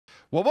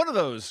Well, one of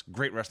those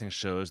great wrestling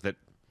shows that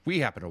we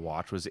happened to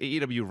watch was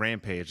AEW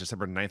Rampage,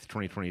 December 9th,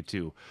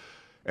 2022.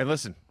 And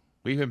listen,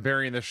 we've been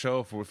burying this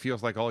show for what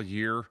feels like all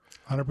year.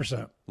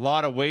 100%. A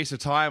lot of waste of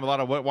time, a lot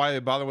of why are they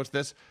bothering with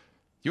this?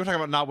 You were talking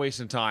about not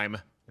wasting time.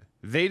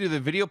 They do the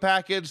video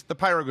package, the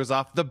pyro goes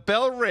off, the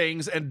bell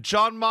rings, and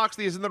Jon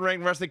Moxley is in the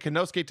ring wrestling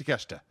Konosuke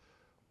Takeshita.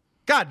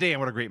 God damn,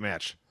 what a great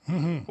match.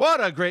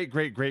 What a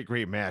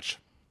great match.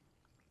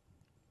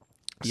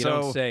 You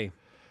don't say.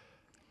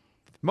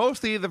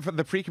 Mostly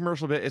the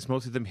pre-commercial bit is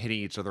mostly them hitting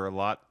each other a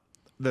lot.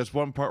 There's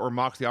one part where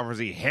Moxley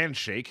offers a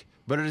handshake,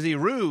 but it is a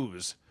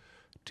ruse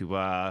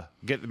to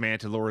get the man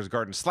to lower his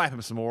guard and slap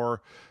him some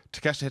more.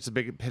 Takeshita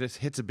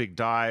hits a big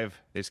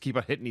dive. They just keep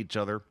on hitting each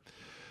other.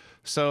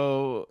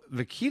 So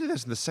the key to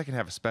this in the second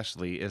half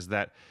especially is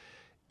that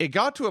it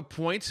got to a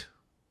point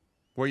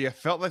where you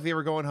felt like they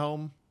were going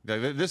home.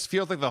 This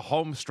feels like the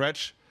home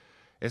stretch.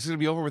 It's going to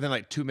be over within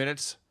like 2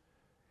 minutes.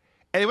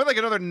 And it went like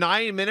another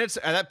 9 minutes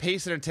at that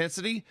pace and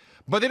intensity,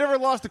 but they never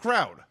lost the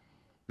crowd.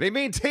 They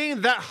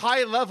maintained that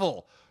high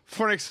level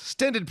for an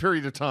extended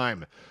period of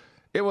time.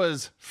 It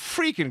was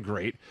freaking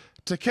great.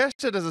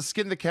 Takeshita does a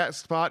skin the cat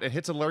spot and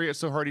hits a lariat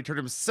so hard he turned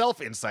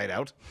himself inside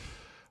out.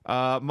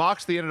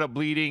 Moxley ended up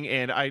bleeding,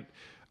 and I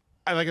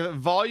like the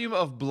volume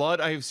of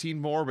blood I have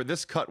seen more, but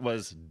this cut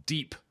was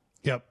deep.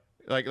 Yep.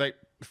 Like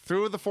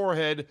through the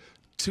forehead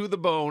to the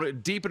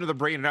bone, deep into the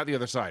brain and out the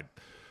other side.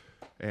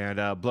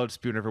 And blood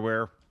spewing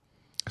everywhere.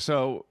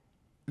 So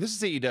this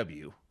is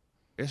AEW.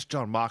 It's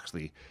Jon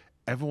Moxley.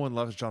 Everyone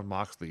loves Jon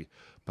Moxley.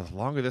 But the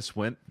longer this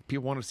went,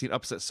 people wanted to see an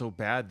upset so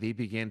bad, they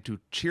began to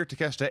cheer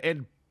Takeshita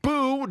and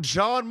boo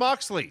Jon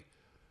Moxley.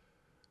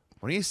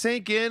 When he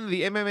sank in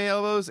the MMA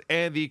elbows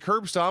and the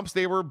curb stomps,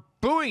 they were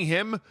booing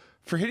him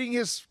for hitting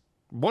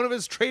one of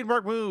his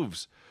trademark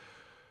moves.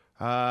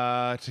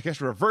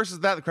 Takeshita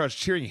reverses that. The crowd's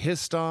cheering his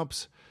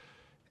stomps.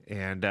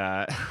 And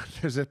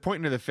there's a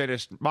point near the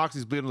finish.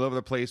 Moxley's bleeding all over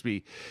the place.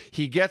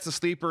 He gets a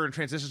sleeper and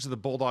transitions to the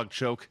bulldog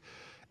choke.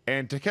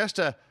 And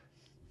Takeshita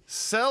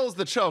sells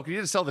the choke. He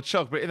didn't sell the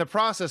choke, but in the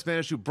process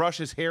managed to brush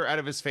his hair out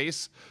of his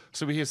face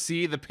so we could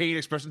see the pain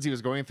expressions he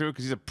was going through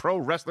because he's a pro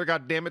wrestler,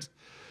 goddammit.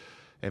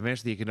 And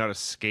eventually he could not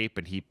escape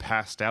and he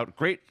passed out.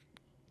 Great.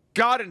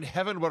 God in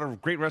heaven, what a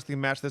great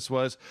wrestling match this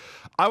was.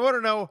 I want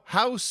to know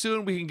how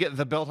soon we can get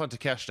the belt on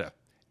Takeshita.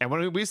 And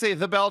when we say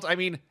the belt, I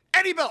mean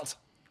any belt.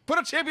 Put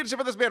a championship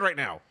on this man right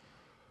now.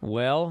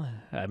 Well,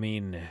 I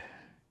mean,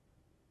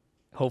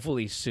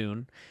 hopefully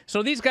soon.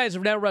 So these guys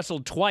have now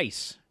wrestled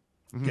twice.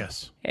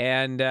 Yes.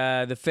 And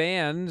the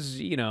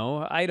fans,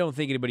 I don't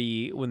think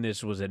anybody, when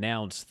this was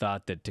announced,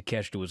 thought that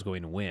Takeshita was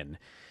going to win.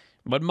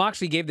 But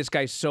Moxley gave this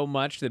guy so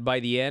much that by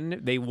the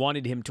end, they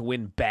wanted him to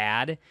win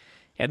bad.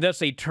 And thus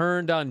they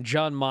turned on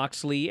Jon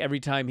Moxley every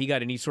time he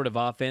got any sort of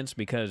offense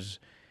because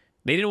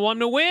they didn't want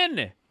him to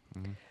win.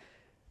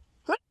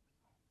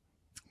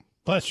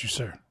 Bless you,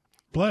 sir.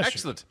 Bless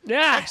Excellent. you.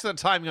 Yeah. Excellent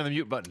timing on the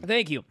mute button.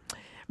 Thank you.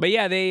 But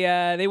yeah,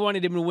 they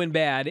wanted him to win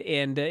bad,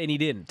 and he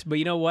didn't. But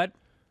you know what?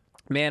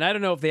 Man, I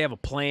don't know if they have a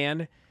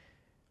plan,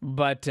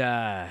 but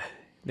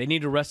they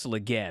need to wrestle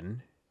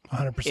again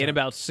 100%. in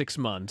about 6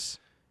 months.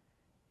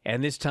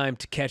 And this time,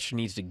 Takeshita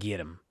needs to get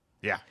him.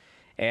 Yeah.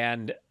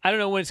 And I don't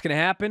know when it's going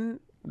to happen.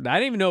 I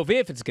don't even know if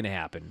it's going to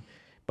happen.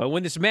 But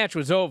when this match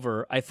was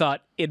over, I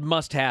thought it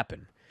must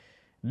happen.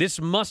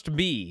 This must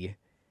be.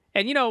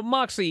 And,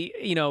 Moxley,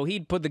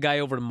 he'd put the guy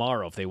over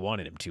tomorrow if they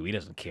wanted him to. He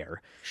doesn't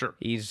care. Sure.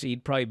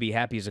 He'd probably be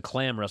happy as a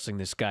clam wrestling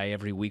this guy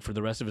every week for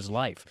the rest of his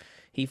life.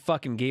 He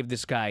fucking gave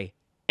this guy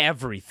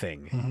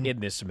everything in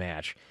this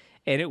match.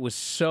 And it was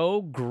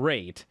so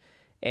great.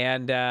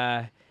 And,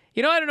 I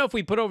don't know if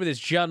we put over this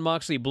Jon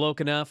Moxley bloke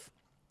enough.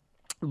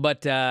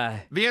 But the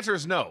answer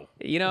is no.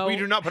 We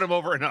do not put him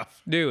over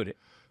enough. Dude,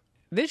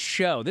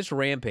 this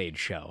Rampage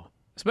show,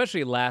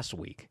 especially last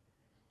week,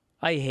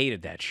 I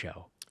hated that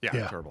show.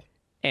 Yeah. Terrible.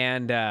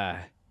 And,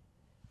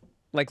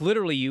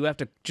 literally, you have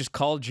to just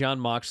call Jon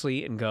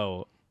Moxley and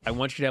go, I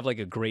want you to have,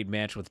 a great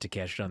match with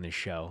Takeshita on this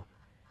show.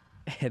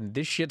 And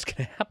this shit's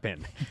going to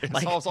happen. It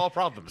solves all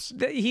problems.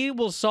 He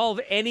will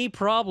solve any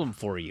problem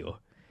for you.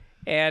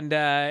 And,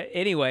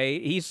 anyway,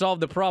 he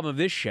solved the problem of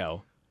this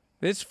show.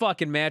 This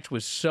fucking match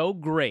was so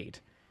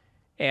great.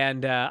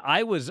 And,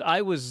 I was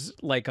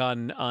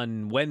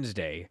on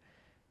Wednesday,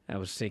 I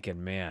was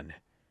thinking, man,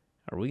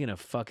 are we going to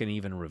fucking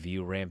even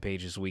review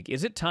Rampage this week?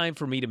 Is it time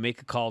for me to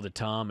make a call to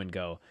Tom and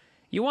go,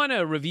 you want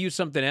to review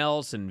something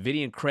else? And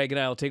Vinny and Craig and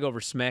I will take over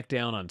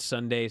SmackDown on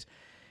Sundays.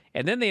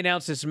 And then they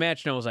announced this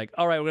match, and I was like,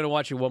 all right, we're going to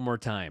watch it one more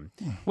time.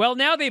 Well,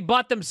 now they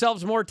bought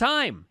themselves more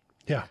time.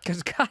 Yeah.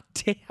 Because,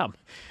 goddamn,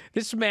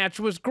 this match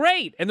was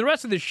great. And the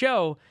rest of the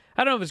show,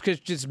 I don't know if it's because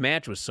this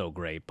match was so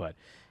great, but,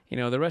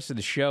 the rest of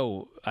the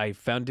show I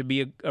found to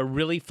be a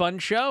really fun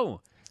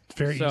show.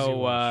 Very easy to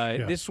watch.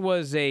 Yeah. This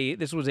was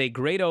a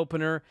great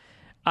opener.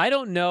 I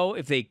don't know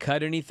if they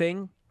cut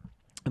anything,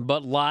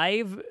 but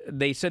live,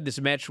 they said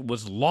this match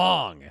was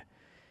long.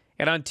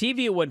 And on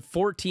TV, it went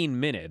 14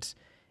 minutes.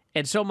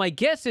 And so my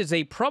guess is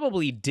they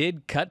probably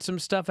did cut some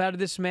stuff out of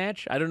this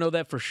match. I don't know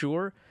that for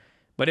sure.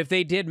 But if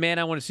they did, man,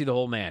 I want to see the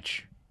whole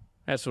match.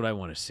 That's what I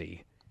want to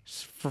see.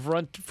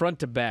 Front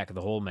to back,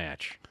 the whole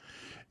match.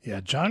 Yeah,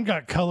 Jon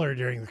got color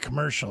during the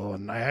commercial,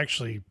 and I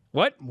actually...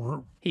 What?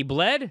 He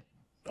bled?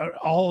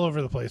 All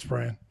over the place,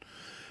 Brian.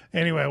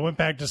 Anyway, I went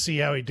back to see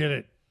how he did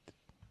it.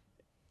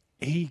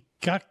 He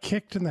got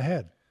kicked in the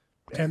head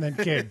and then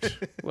kicked.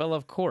 Well,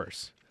 of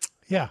course.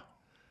 Yeah.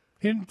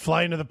 He didn't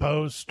fly into the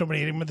post. Nobody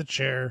hit him with a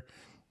chair.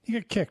 He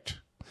got kicked.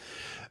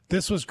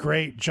 This was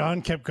great.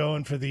 Jon kept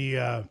going for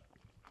the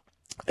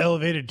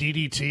elevated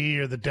DDT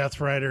or the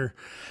Death Rider.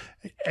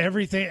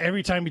 Every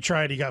time he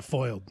tried, he got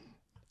foiled.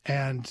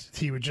 And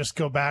he would just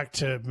go back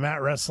to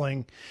mat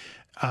wrestling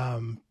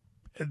and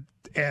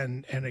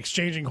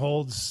exchanging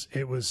holds.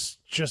 It was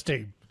just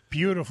a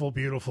beautiful,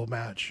 beautiful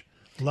match.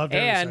 Loved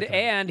every second.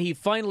 And he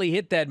finally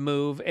hit that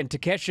move, and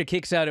Takeshita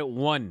kicks out at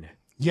 1.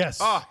 Yes.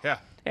 Oh, yeah.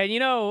 And, you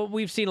know,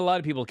 we've seen a lot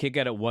of people kick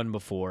out at 1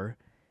 before,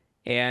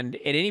 and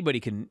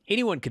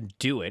anyone can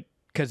do it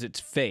because it's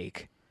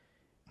fake.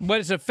 But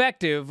it's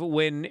effective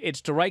when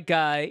it's the right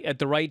guy at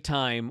the right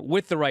time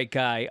with the right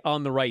guy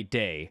on the right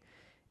day.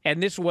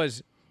 And this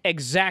was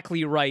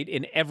exactly right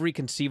in every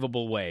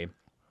conceivable way.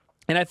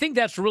 And I think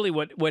that's really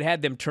what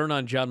had them turn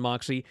on Jon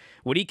Moxley.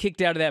 When he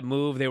kicked out of that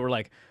move, they were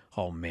like,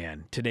 oh,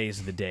 man,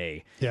 today's the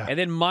day. Yeah. And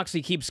then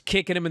Moxley keeps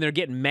kicking him, and they're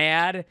getting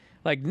mad.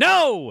 Like,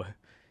 no!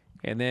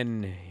 And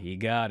then he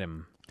got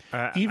him.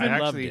 Even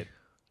loved it.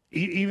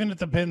 Even at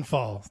the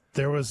pinfall,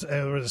 there was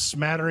a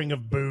smattering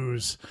of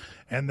boos,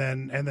 and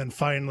then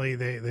finally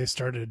they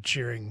started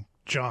cheering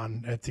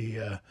Jon at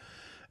the.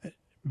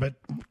 But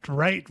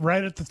right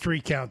at the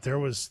 3 count, there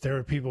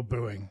were people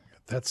booing.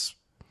 That's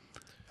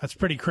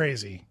pretty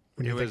crazy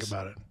when you think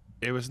about it.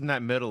 It was in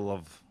that middle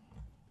of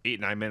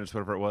 8-9 minutes,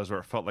 whatever it was, where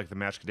it felt like the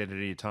match could end at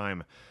any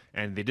time.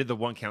 And they did the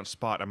 1 count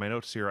spot. On my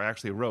notes here, I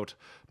actually wrote,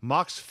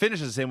 Mox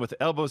finishes him with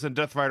elbows and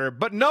Death Rider,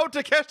 but no,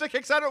 Takeshita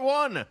kicks out at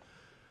 1.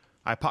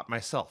 I popped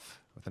myself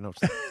with the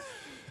notes.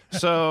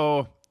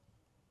 So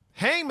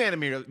Hangman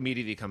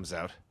immediately comes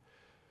out.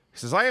 He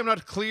says, I am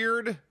not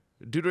cleared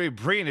due to a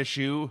brain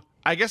issue.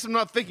 I guess I'm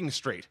not thinking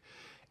straight.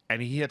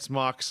 And he hits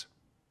Mox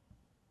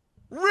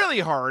really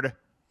hard,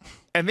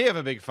 and they have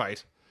a big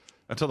fight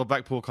until the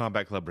Blackpool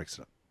Combat Club breaks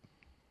it up.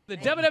 The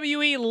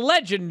WWE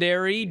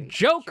legendary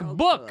joke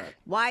book.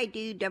 Why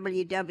do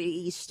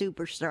WWE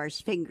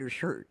superstars' fingers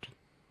hurt?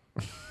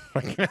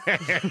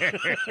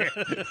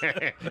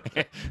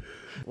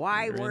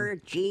 Why were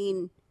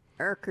Gene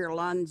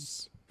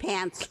Erkerlund's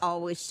pants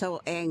always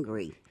so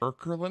angry?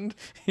 Erkerlund?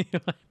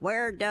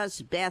 Where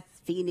does Beth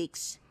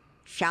Phoenix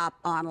shop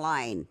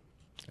online?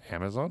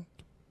 Amazon?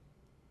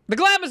 The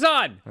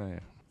Glamazon! Oh, yeah.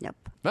 Yep.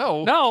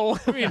 No. No.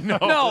 I mean,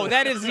 no,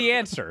 that is the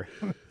answer.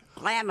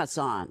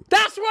 Glamazon.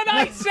 That's what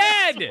I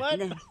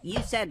said! You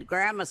said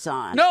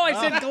Gramazon. No, I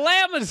said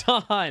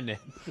Glamazon.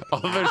 Oh,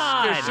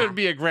 there should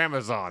be a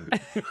Gramazon.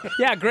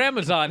 Yeah,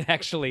 Gramazon,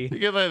 actually. You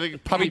get,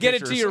 like, puppy We get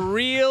it to you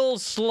real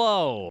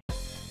slow.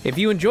 If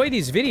you enjoy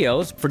these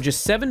videos, for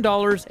just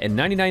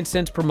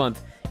 $7.99 per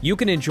month, you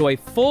can enjoy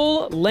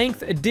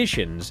full-length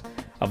editions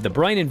of The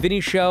Bryan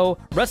Vinny Show,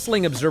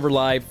 Wrestling Observer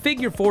Live,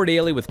 Figure 4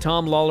 Daily with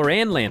Tom Lawler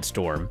and Lance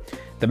Storm,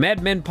 the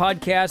Mad Men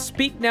podcast,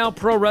 Speak Now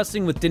Pro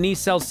Wrestling with Denise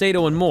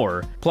Salcedo, and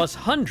more, plus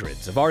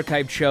hundreds of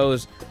archived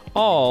shows,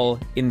 all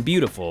in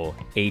beautiful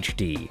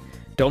HD.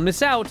 Don't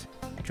miss out.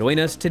 Join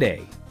us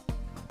today.